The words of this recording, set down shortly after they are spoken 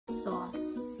sauce.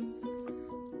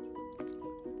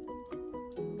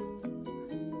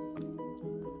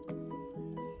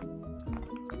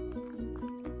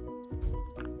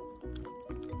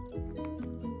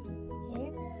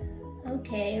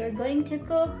 Okay, we're going to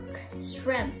cook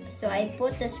shrimp. So I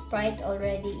put the Sprite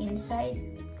already inside.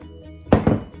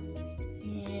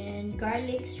 And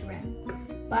garlic shrimp.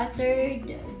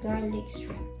 Buttered garlic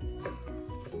shrimp.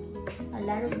 A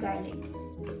lot of garlic.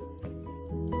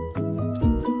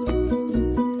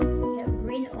 We have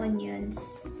green onions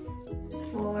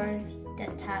for the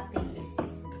toppings.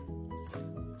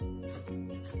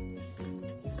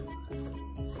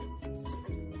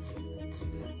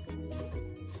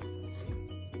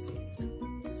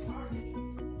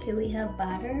 Okay, we have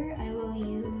butter. I will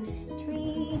use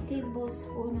 3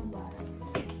 tablespoons of butter.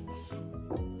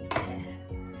 Yeah.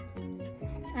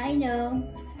 I know,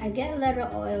 I get a lot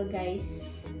of oil, guys.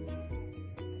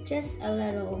 Just a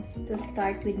little to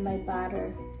start with my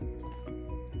butter.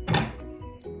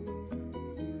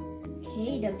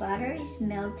 Okay, the butter is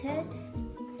melted.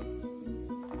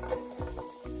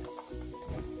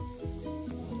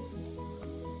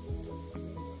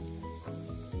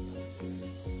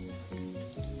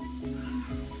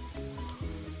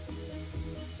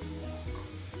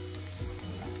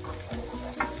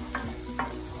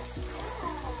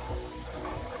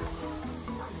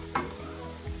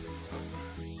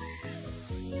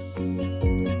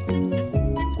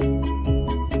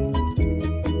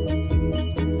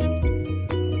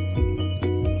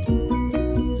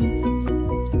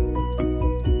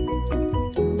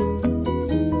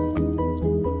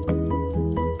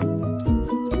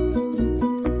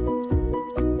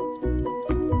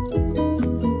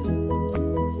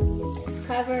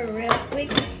 Cover real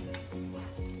quick.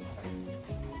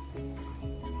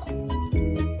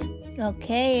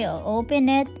 Okay, I'll open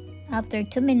it after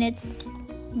 2 minutes.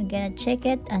 We're gonna check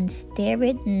it and stir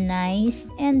it nice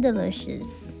and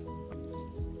delicious.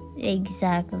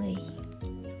 Exactly.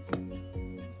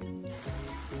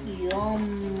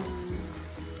 Yum.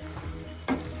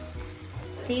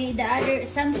 See,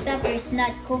 some stuff is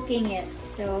not cooking it,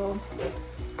 so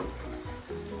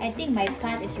I think my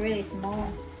pot is really small.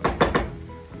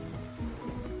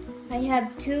 I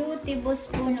have 2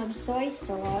 tablespoons of soy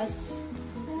sauce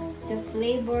to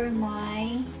flavor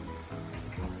my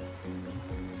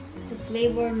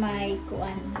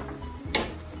kuan.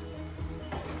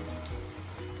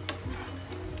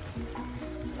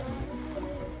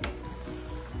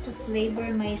 To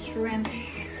flavor my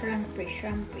shrimpy.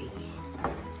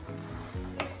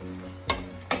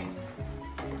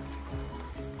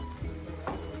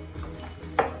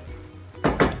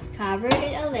 Cover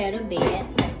it a little bit.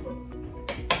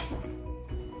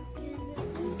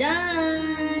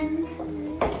 Done!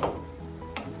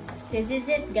 This is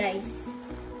it, guys.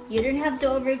 You don't have to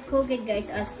overcook it, guys.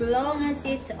 As long as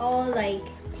it's all like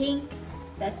pink,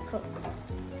 that's cooked.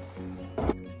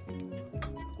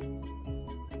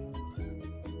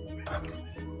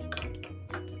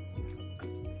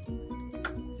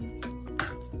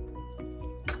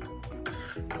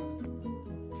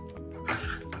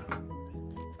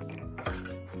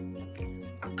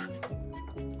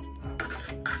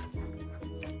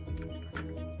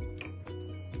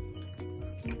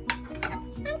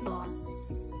 Sauce.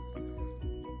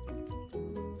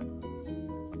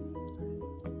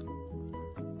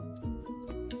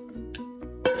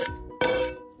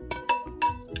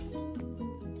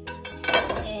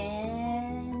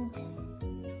 And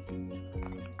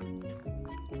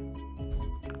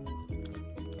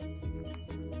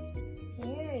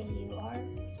there you are.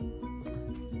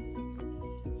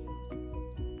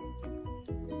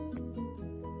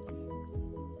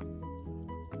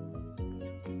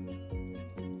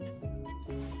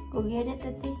 Go get it,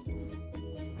 Tati.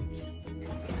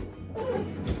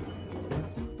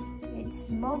 It's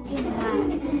smoking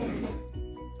hot.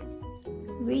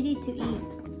 Ready to eat.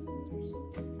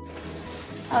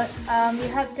 You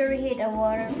have to reheat the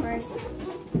water first.